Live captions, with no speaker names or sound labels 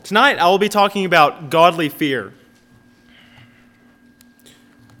Tonight, I will be talking about godly fear.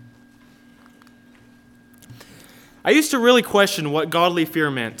 I used to really question what godly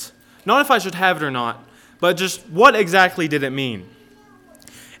fear meant. Not if I should have it or not, but just what exactly did it mean?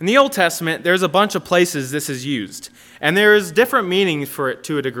 In the Old Testament, there's a bunch of places this is used, and there is different meanings for it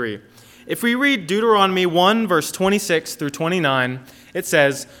to a degree. If we read Deuteronomy 1, verse 26 through 29, it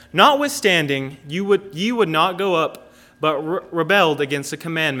says, "Notwithstanding, ye would not go up, but rebelled against the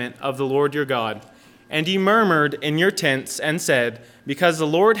commandment of the Lord your God. And ye murmured in your tents, and said, Because the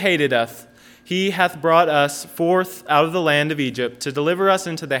Lord hated us, he hath brought us forth out of the land of Egypt, to deliver us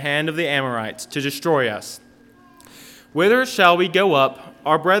into the hand of the Amorites, to destroy us. Whither shall we go up?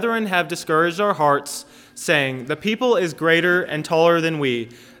 Our brethren have discouraged our hearts, saying, The people is greater and taller than we.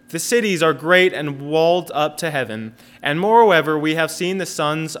 The cities are great and walled up to heaven. And moreover, we have seen the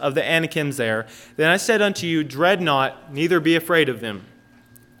sons of the Anakims there. Then I said unto you, Dread not, neither be afraid of them."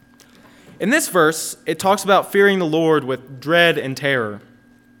 In this verse, it talks about fearing the Lord with dread and terror.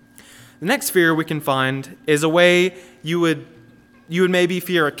 The next fear we can find is a way you would maybe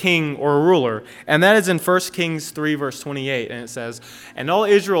fear a king or a ruler, and that is in 1 Kings 3, verse 28, and it says, "And all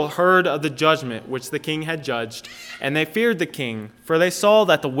Israel heard of the judgment which the king had judged, and they feared the king, for they saw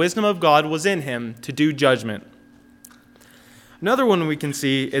that the wisdom of God was in him to do judgment." Another one we can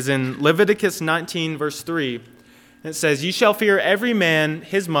see is in Leviticus 19, verse 3. It says, "Ye shall fear every man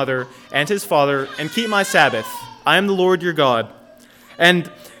his mother and his father, and keep my Sabbath. I am the Lord your God."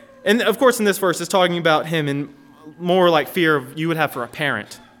 And of course, in this verse, it's talking about him in more like fear you would have for a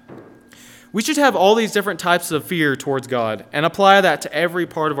parent. We should have all these different types of fear towards God and apply that to every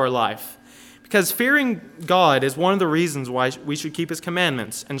part of our life. Because fearing God is one of the reasons why we should keep his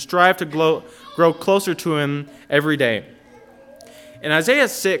commandments and strive to grow closer to him every day. In Isaiah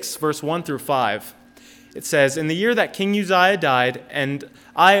 6, verse 1 through 5, it says, "In the year that King Uzziah died, and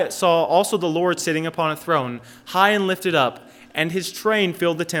I saw also the Lord sitting upon a throne, high and lifted up, and his train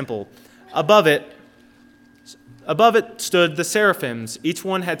filled the temple. Above it stood the seraphims. Each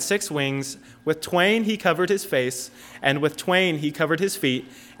one had 6 wings. With twain he covered his face, and with twain he covered his feet,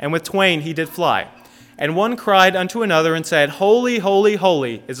 and with twain he did fly. And one cried unto another and said, Holy, holy,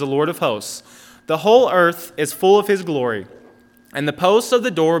 holy is the Lord of hosts. The whole earth is full of his glory. And the posts of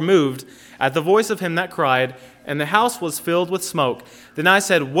the door moved at the voice of him that cried, and the house was filled with smoke. Then I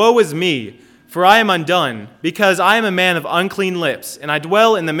said, Woe is me! For I am undone, because I am a man of unclean lips, and I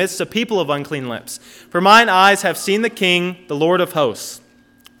dwell in the midst of people of unclean lips. For mine eyes have seen the King, the Lord of hosts."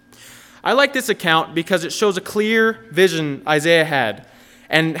 I like this account because it shows a clear vision Isaiah had,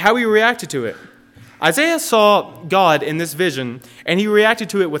 and how he reacted to it. Isaiah saw God in this vision, and he reacted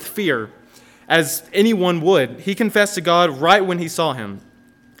to it with fear, as anyone would. He confessed to God right when he saw him.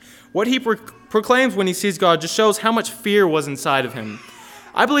 What he proclaims when he sees God just shows how much fear was inside of him.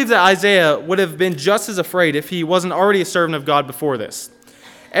 I believe that Isaiah would have been just as afraid if he wasn't already a servant of God before this.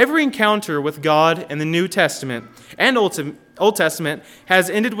 Every encounter with God in the New Testament and Old Testament has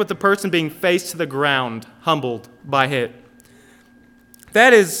ended with the person being faced to the ground, humbled by it.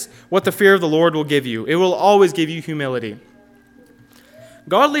 That is what the fear of the Lord will give you. It will always give you humility.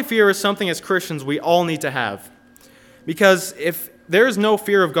 Godly fear is something as Christians we all need to have. Because if there is no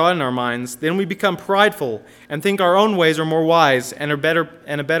fear of God in our minds, then we become prideful and think our own ways are more wise and a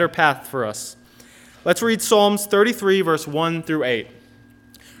better path for us. Let's read Psalms 33, verse 1 through 8.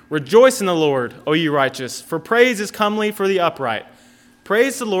 "Rejoice in the Lord, O ye righteous, for praise is comely for the upright.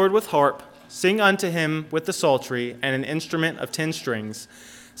 Praise the Lord with harp, sing unto him with the psaltery and an instrument of 10 strings.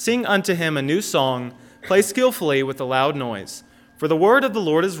 Sing unto him a new song, play skillfully with a loud noise. For the word of the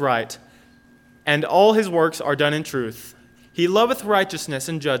Lord is right, and all his works are done in truth. He loveth righteousness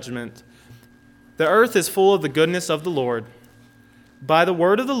and judgment. The earth is full of the goodness of the Lord. By the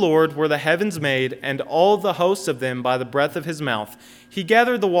word of the Lord were the heavens made, and all the hosts of them by the breath of his mouth. He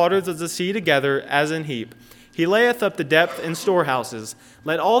gathered the waters of the sea together as an heap. He layeth up the depth in storehouses.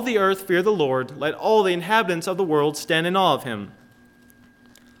 Let all the earth fear the Lord. Let all the inhabitants of the world stand in awe of him."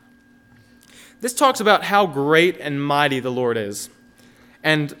 This talks about how great and mighty the Lord is,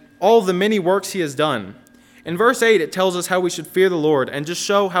 and all the many works he has done. In verse 8, it tells us how we should fear the Lord and just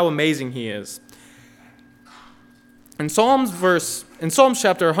show how amazing he is. In Psalms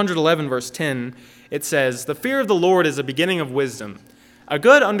chapter 111, verse 10, it says, "The fear of the Lord is the beginning of wisdom. A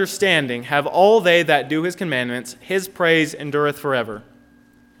good understanding have all they that do his commandments. His praise endureth forever."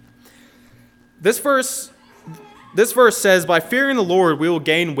 This verse says, by fearing the Lord, we will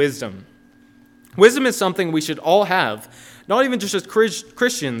gain wisdom. Wisdom is something we should all have. Not even just as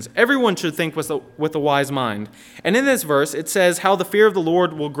Christians, everyone should think with a wise mind. And in this verse, it says how the fear of the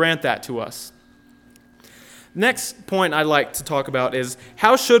Lord will grant that to us. Next point I'd like to talk about is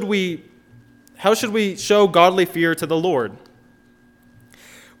how should we show godly fear to the Lord?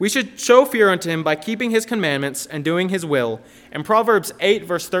 We should show fear unto him by keeping his commandments and doing his will. In Proverbs 8,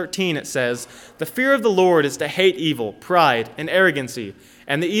 verse 13, it says, "The fear of the Lord is to hate evil, pride, and arrogancy,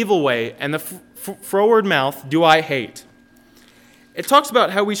 and the evil way, and the froward mouth do I hate." It talks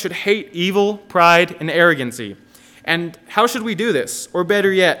about how we should hate evil, pride, and arrogancy. And how should we do this? Or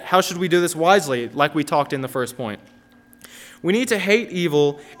better yet, how should we do this wisely, like we talked in the first point? We need to hate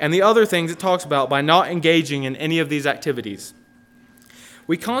evil and the other things it talks about by not engaging in any of these activities.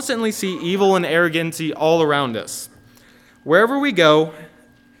 We constantly see evil and arrogancy all around us, wherever we go,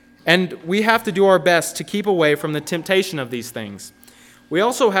 and we have to do our best to keep away from the temptation of these things. We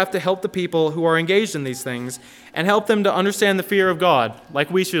also have to help the people who are engaged in these things and help them to understand the fear of God, like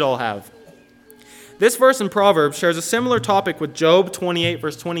we should all have. This verse in Proverbs shares a similar topic with Job 28,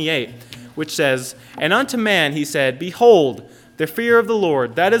 verse 28, which says, "And unto man he said, Behold, the fear of the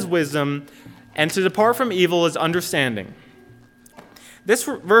Lord, that is wisdom, and to depart from evil is understanding." This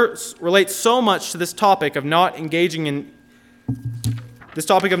verse relates so much to this topic of not engaging in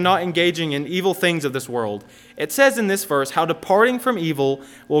evil things of this world. It says in this verse how departing from evil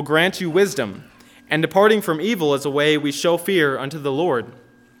will grant you wisdom, and departing from evil is a way we show fear unto the Lord.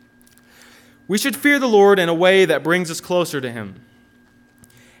 We should fear the Lord in a way that brings us closer to him.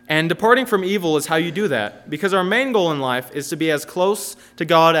 And departing from evil is how you do that, because our main goal in life is to be as close to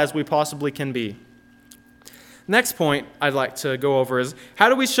God as we possibly can be. Next point I'd like to go over is, how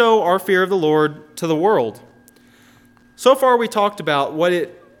do we show our fear of the Lord to the world? So far we talked about what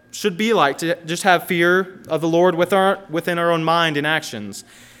it should be like to just have fear of the Lord within our own mind and actions,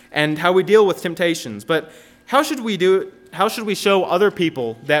 and how we deal with temptations. But how should we do it? How should we show other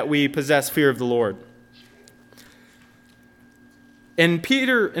people that we possess fear of the Lord? In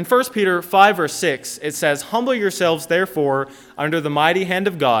 1 Peter 5, verse 6, it says, "Humble yourselves, therefore, under the mighty hand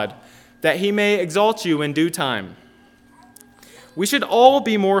of God, that he may exalt you in due time." We should all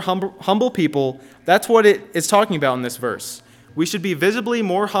be more humble people. That's what it is talking about in this verse. We should be visibly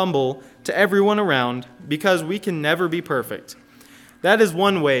more humble to everyone around because we can never be perfect. That is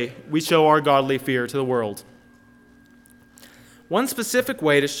one way we show our godly fear to the world. One specific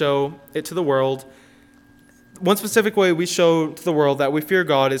way we show to the world that we fear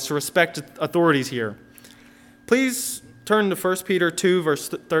God is to respect authorities here. Please turn to 1 Peter 2, verse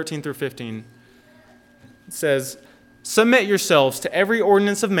 13 through 15. It says, "Submit yourselves to every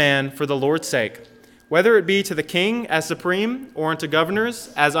ordinance of man for the Lord's sake, whether it be to the king as supreme, or unto governors,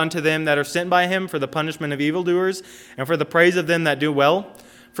 as unto them that are sent by him for the punishment of evildoers, and for the praise of them that do well.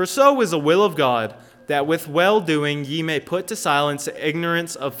 For so is the will of God, that with well-doing ye may put to silence the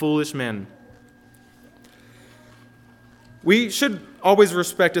ignorance of foolish men." We should always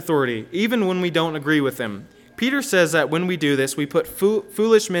respect authority, even when we don't agree with them. Peter says that when we do this, we put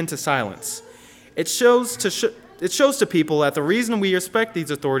foolish men to silence. It shows to people that the reason we respect these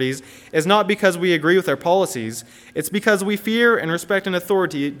authorities is not because we agree with their policies. It's because we fear and respect an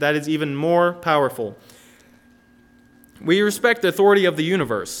authority that is even more powerful. We respect the authority of the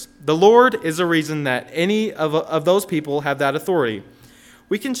universe. The Lord is the reason that any of those people have that authority.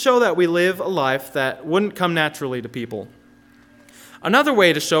 We can show that we live a life that wouldn't come naturally to people. Another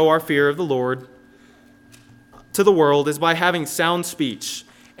way to show our fear of the Lord to the world is by having sound speech.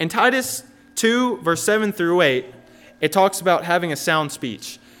 In Titus 2, verse 7 through 8, it talks about having a sound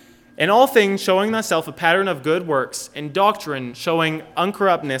speech. "In all things showing thyself a pattern of good works, in doctrine showing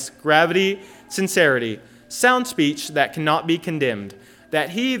uncorruptness, gravity, sincerity, sound speech that cannot be condemned,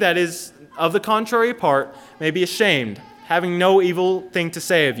 that he that is of the contrary part may be ashamed, having no evil thing to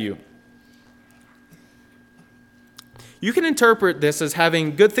say of you." You can interpret this as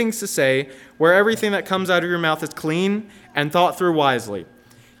having good things to say, where everything that comes out of your mouth is clean and thought through wisely.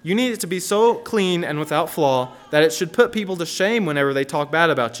 You need it to be so clean and without flaw that it should put people to shame whenever they talk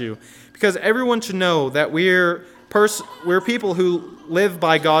bad about you, because everyone should know that we're people who live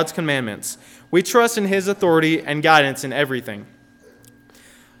by God's commandments. We trust in his authority and guidance in everything.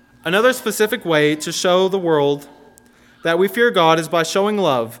 Another specific way to show the world that we fear God is by showing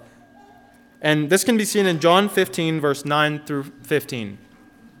love. And this can be seen in John 15, verse 9 through 15.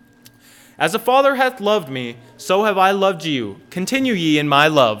 "As the Father hath loved me, so have I loved you. Continue ye in my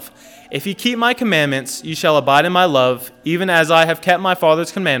love. If ye keep my commandments, ye shall abide in my love, even as I have kept my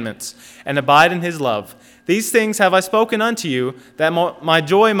Father's commandments, and abide in his love. These things have I spoken unto you, that my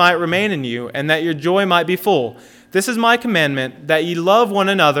joy might remain in you, and that your joy might be full. This is my commandment, that ye love one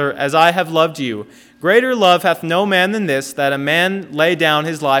another as I have loved you. Greater love hath no man than this, that a man lay down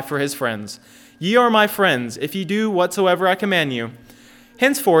his life for his friends. Ye are my friends, if ye do whatsoever I command you.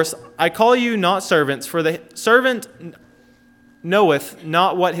 Henceforth I call you not servants, for the servant knoweth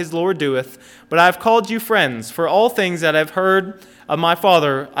not what his Lord doeth, but I have called you friends, for all things that I have heard of my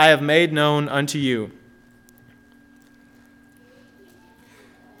Father I have made known unto you.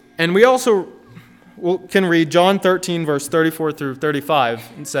 And we also can read John 13, verse 34 through 35.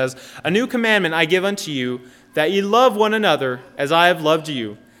 It says, A new commandment I give unto you, that ye love one another as I have loved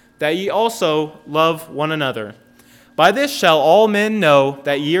you, that ye also love one another. By this shall all men know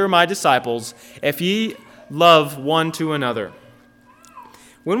that ye are my disciples, if ye love one to another.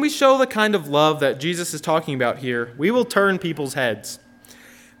 When we show the kind of love that Jesus is talking about here, we will turn people's heads.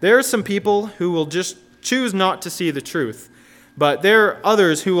 There are some people who will just choose not to see the truth, but there are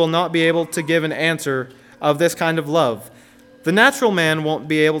others who will not be able to give an answer of this kind of love. The natural man won't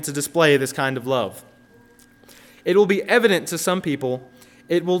be able to display this kind of love. It will be evident to some people.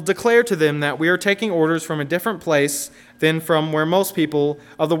 It will declare to them that we are taking orders from a different place than from where most people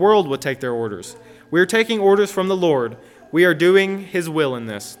of the world would take their orders. We are taking orders from the Lord. We are doing His will in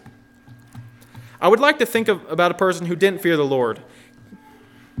this. I would like to think about a person who didn't fear the Lord.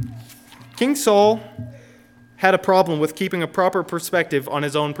 King Saul had a problem with keeping a proper perspective on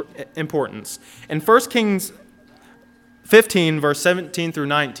his own importance. In 1 Kings 15, verse 17 through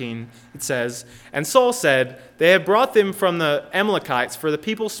 19, it says, And Saul said, They have brought them from the Amalekites, for the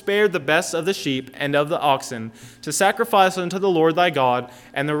people spared the best of the sheep and of the oxen, to sacrifice unto the Lord thy God,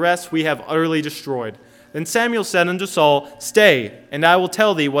 and the rest we have utterly destroyed. Then Samuel said unto Saul, Stay, and I will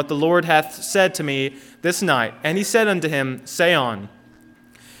tell thee what the Lord hath said to me this night. And he said unto him, Say on.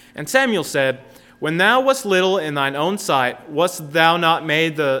 And Samuel said, When thou wast little in thine own sight, wast thou not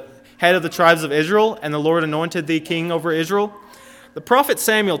made the head of the tribes of Israel, and the Lord anointed thee king over Israel? The prophet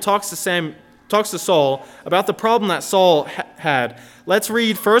Samuel talks to Saul about the problem that Saul had. Let's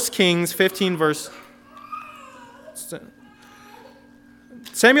read 1 Kings 15, verse...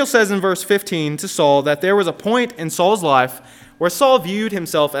 Samuel says in verse 15 to Saul that there was a point in Saul's life where Saul viewed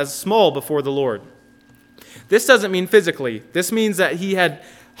himself as small before the Lord. This doesn't mean physically. This means that he had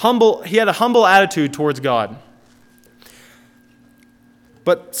a humble attitude towards God.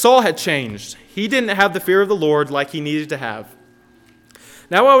 But Saul had changed. He didn't have the fear of the Lord like he needed to have.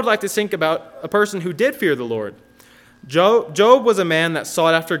 Now I would like to think about a person who did fear the Lord. Job was a man that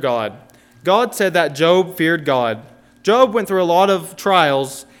sought after God. God said that Job feared God. Job went through a lot of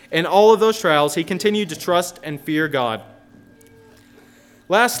trials. In all of those trials, he continued to trust and fear God.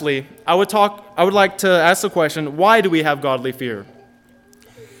 Lastly, I would like to ask the question, why do we have godly fear?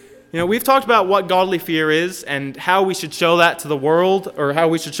 We've talked about what godly fear is and how we should show that to the world or how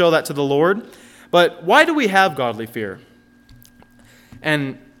we should show that to the Lord. But why do we have godly fear?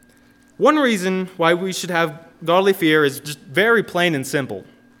 And one reason why we should have godly fear is just very plain and simple.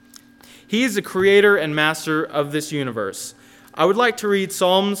 He is the creator and master of this universe. I would like to read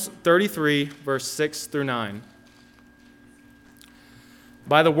Psalms 33, verse 6 through 9.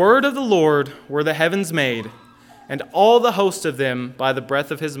 By the word of the Lord were the heavens made, and all the host of them by the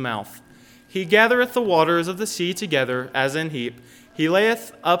breath of his mouth. He gathereth the waters of the sea together as in heap. He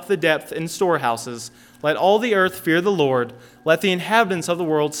layeth up the depth in storehouses. Let all the earth fear the Lord. Let the inhabitants of the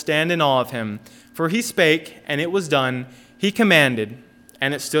world stand in awe of him. For he spake, and it was done. He commanded,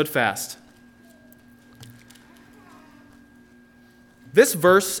 and it stood fast. This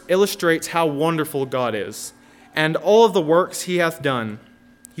verse illustrates how wonderful God is, and all of the works he has done.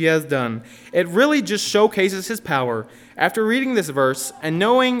 It really just showcases his power. After reading this verse and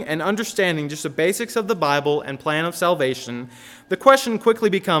knowing and understanding just the basics of the Bible and plan of salvation, the question quickly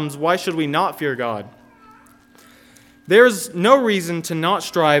becomes, why should we not fear God? There's no reason to not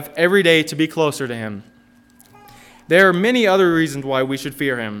strive every day to be closer to him. There are many other reasons why we should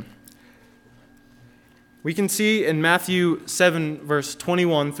fear him. We can see in Matthew 7, verse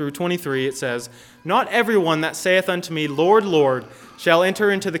 21 through 23, it says, Not everyone that saith unto me, Lord, Lord, shall enter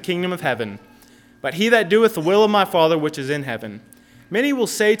into the kingdom of heaven, but he that doeth the will of my Father which is in heaven. Many will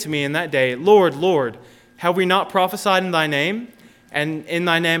say to me in that day, Lord, Lord, have we not prophesied in thy name, and in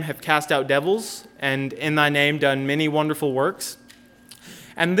thy name have cast out devils, and in thy name done many wonderful works?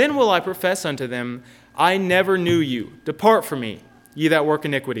 And then will I profess unto them, I never knew you. Depart from me, ye that work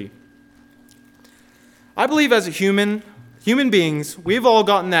iniquity. I believe as human beings, we've all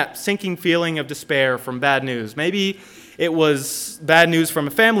gotten that sinking feeling of despair from bad news. Maybe it was bad news from a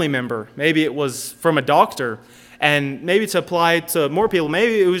family member. Maybe it was from a doctor. And maybe to apply to more people,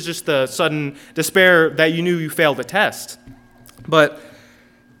 maybe it was just the sudden despair that you knew you failed a test. But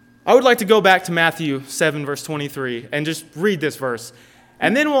I would like to go back to Matthew 7, verse 23, and just read this verse.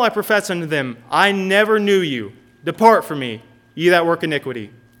 And then will I profess unto them, I never knew you. Depart from me, ye that work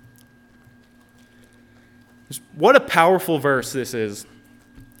iniquity. What a powerful verse this is.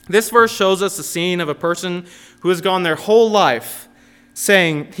 This verse shows us the scene of a person who has gone their whole life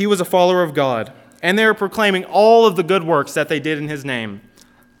saying he was a follower of God, and they are proclaiming all of the good works that they did in his name.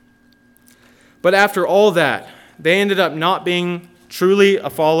 But after all that, they ended up not being truly a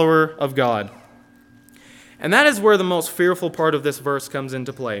follower of God. And that is where the most fearful part of this verse comes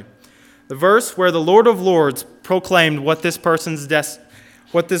into play. The verse where the Lord of Lords proclaimed what this person's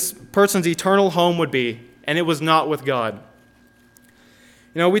eternal home would be, and it was not with God.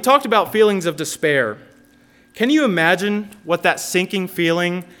 We talked about feelings of despair. Can you imagine what that sinking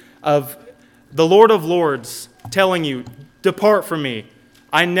feeling of the Lord of Lords telling you, "Depart from me,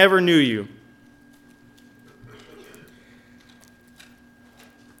 I never knew you"?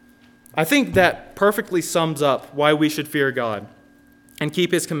 I think that perfectly sums up why we should fear God and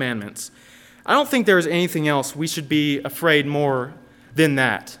keep his commandments. I don't think there is anything else we should be afraid more than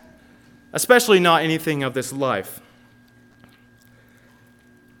that, especially not anything of this life.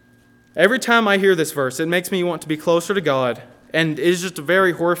 Every time I hear this verse, it makes me want to be closer to God, and it is just a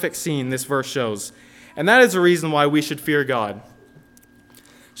very horrific scene this verse shows. And that is the reason why we should fear God.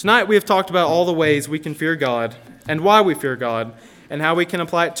 Tonight we have talked about all the ways we can fear God, and why we fear God, and how we can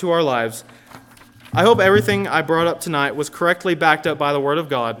apply it to our lives. I hope everything I brought up tonight was correctly backed up by the Word of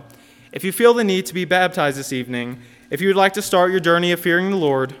God. If you feel the need to be baptized this evening, if you would like to start your journey of fearing the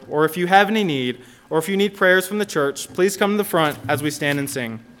Lord, or if you have any need, or if you need prayers from the church, please come to the front as we stand and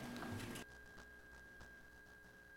sing.